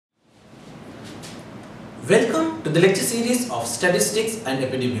Welcome to the lecture series of Statistics and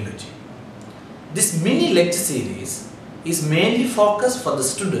Epidemiology. This mini lecture series is mainly focused for the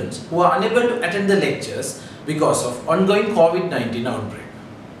students who are unable to attend the lectures because of ongoing COVID-19 outbreak.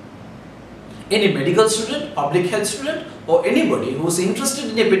 Any medical student, public health student or anybody who is interested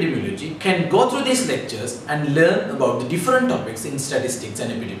in epidemiology can go through these lectures and learn about the different topics in statistics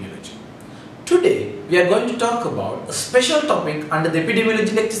and epidemiology. Today we are going to talk about a special topic under the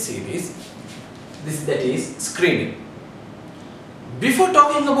epidemiology lecture series, that is screening. Before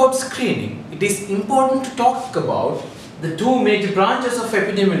talking about screening, it is important to talk about the two major branches of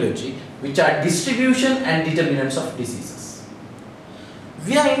epidemiology, which are distribution and determinants of diseases.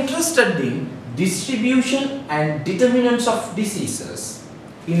 We are interested in distribution and determinants of diseases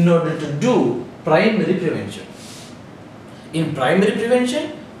in order to do primary prevention. In primary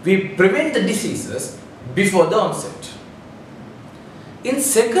prevention, we prevent the diseases before the onset. In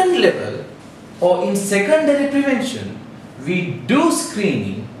second level or in secondary prevention, we do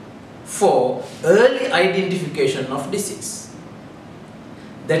screening for early identification of disease.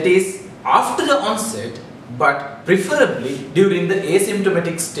 That is after the onset, but preferably during the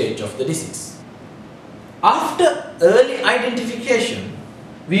asymptomatic stage of the disease. After early identification,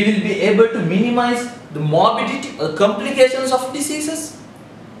 we will be able to minimize the morbidity or complications of diseases,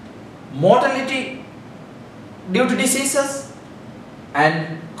 mortality due to diseases,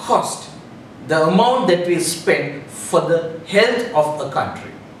 and cost, the amount that we spend for the health of a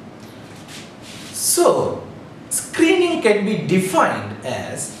country. So, screening can be defined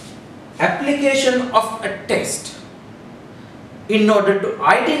as application of a test in order to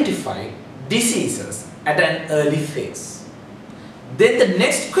identify diseases at an early phase. Then the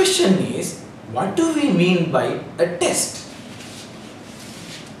next question is, what do we mean by a test?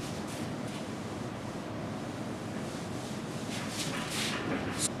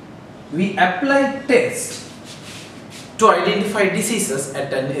 We apply tests to identify diseases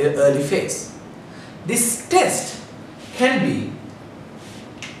at an early phase. This test can be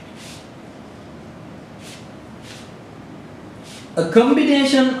a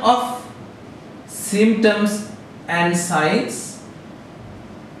combination of symptoms and signs,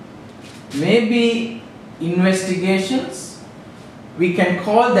 maybe investigations. We can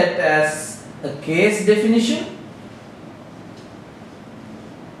call that as a case definition.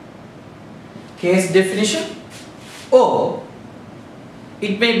 Or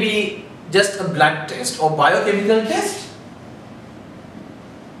it may be just a blood test or biochemical test,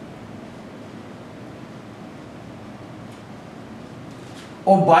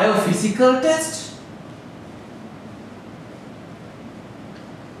 or biophysical test,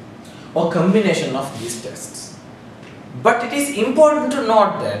 or combination of these tests. But it is important to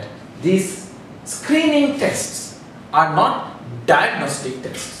note that these screening tests are not diagnostic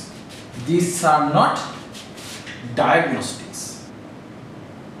tests. These are not diagnostics.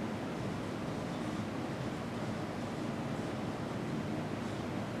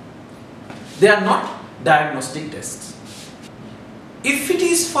 They are not diagnostic tests. If it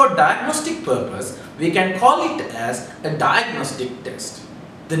is for diagnostic purpose, we can call it as a diagnostic test.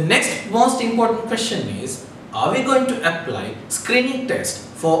 The next most important question is, are we going to apply screening test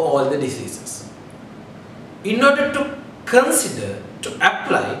for all the diseases? In order to consider to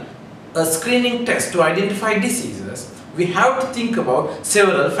apply a screening test to identify diseases, we have to think about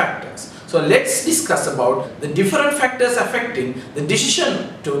several factors. So let's discuss about the different factors affecting the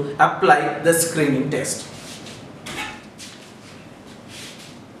decision to apply the screening test.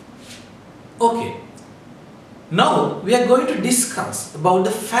 Okay, now we are going to discuss about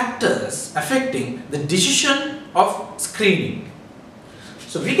the factors affecting the decision of screening.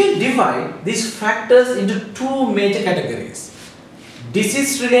 So we can divide these factors into two major categories: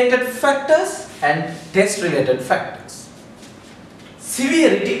 disease-related factors and test-related factors.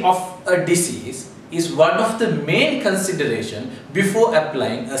 Severity of a disease is one of the main considerations before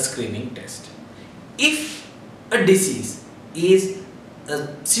applying a screening test. If a disease is a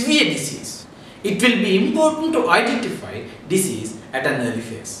severe disease, it will be important to identify disease at an early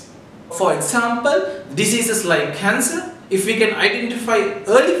phase. For example, diseases like cancer, if we can identify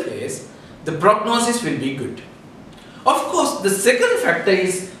early phase, the prognosis will be good. Of course, the second factor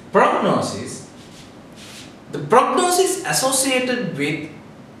is prognosis. The prognosis associated with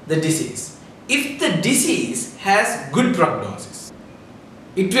the disease. If the disease has good prognosis,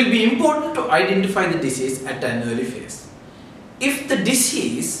 it will be important to identify the disease at an early phase. If the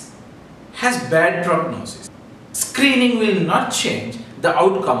disease has bad prognosis, screening will not change the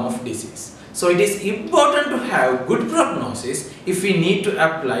outcome of disease. So it is important to have good prognosis if we need to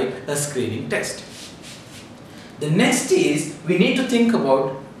apply a screening test. The next is, we need to think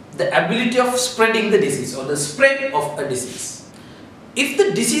about the ability of spreading the disease or the spread of a disease. If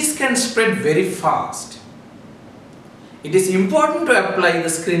the disease can spread very fast, it is important to apply the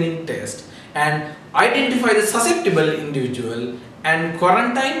screening test and identify the susceptible individual and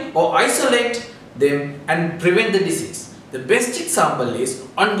quarantine or isolate them and prevent the disease. The best example is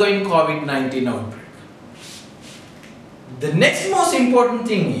ongoing COVID-19 outbreak. The next most important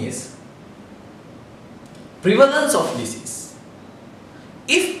thing is prevalence of disease.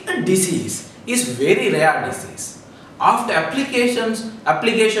 If a disease is very rare disease, after application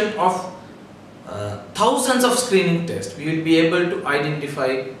of thousands of screening tests, we will be able to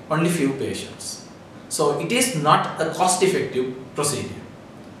identify only few patients. So it is not a cost-effective procedure.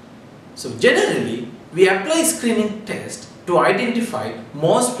 So generally, we apply screening tests to identify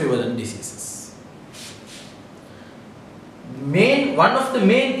most prevalent diseases. One of the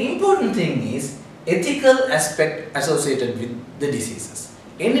main important thing is ethical aspect associated with the diseases.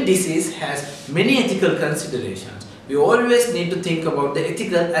 Any disease has many ethical considerations. We always need to think about the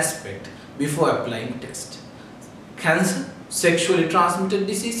ethical aspect before applying test. Cancer, sexually transmitted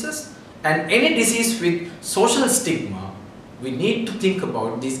diseases, and any disease with social stigma, we need to think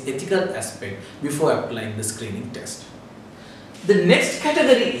about this ethical aspect before applying the screening test. The next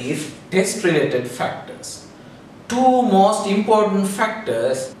category is test-related factors. Two most important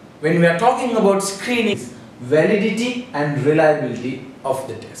factors when we are talking about screening is validity and reliability of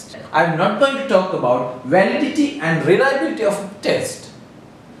the test. I am not going to talk about validity and reliability of a test.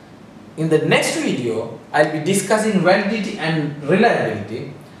 In the next video, I will be discussing validity and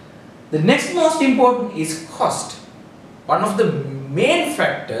reliability. The next most important is cost. One of the main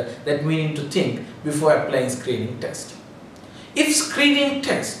factors that we need to think before applying screening test. If screening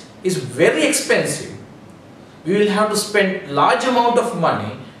test is very expensive, we will have to spend large amount of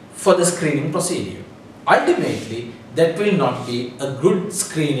money for the screening procedure. Ultimately, that will not be a good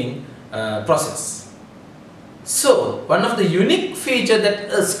screening process. So, one of the unique features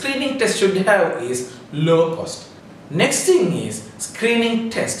that a screening test should have is low cost. Next thing is screening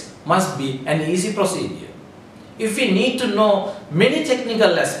test must be an easy procedure. If we need to know many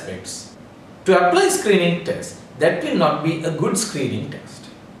technical aspects to apply screening test, that will not be a good screening test.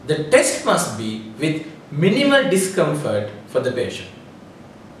 The test must be with minimal discomfort for the patient.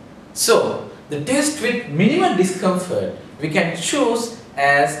 So, the test with minimal discomfort we can choose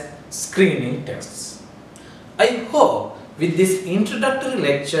as screening tests. I hope with this introductory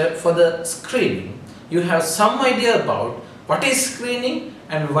lecture for the screening, you have some idea about what is screening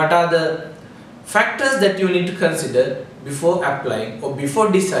and what are the factors that you need to consider before applying or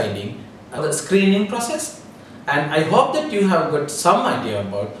before deciding the screening process. And I hope that you have got some idea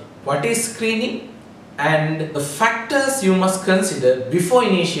about what is screening and the factors you must consider before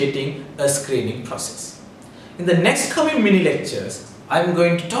initiating a screening process. In the next coming mini lectures, I am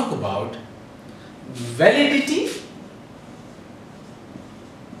going to talk about validity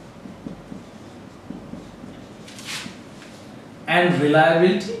and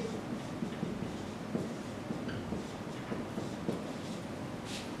reliability,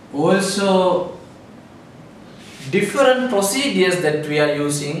 also different procedures that we are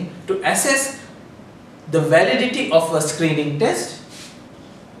using to assess the validity of a screening test.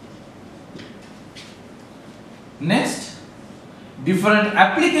 Next, different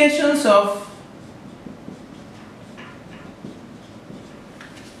applications of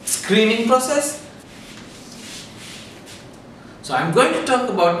screening process. So I am going to talk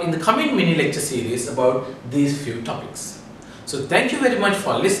about in the coming mini lecture series about these few topics. So thank you very much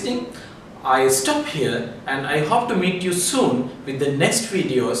for listening. I stop here and I hope to meet you soon with the next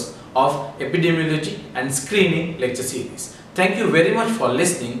videos of epidemiology and screening lecture series. Thank you very much for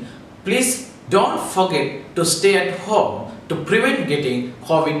listening. Please don't forget to stay at home to prevent getting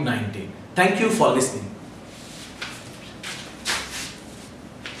COVID-19. Thank you for listening.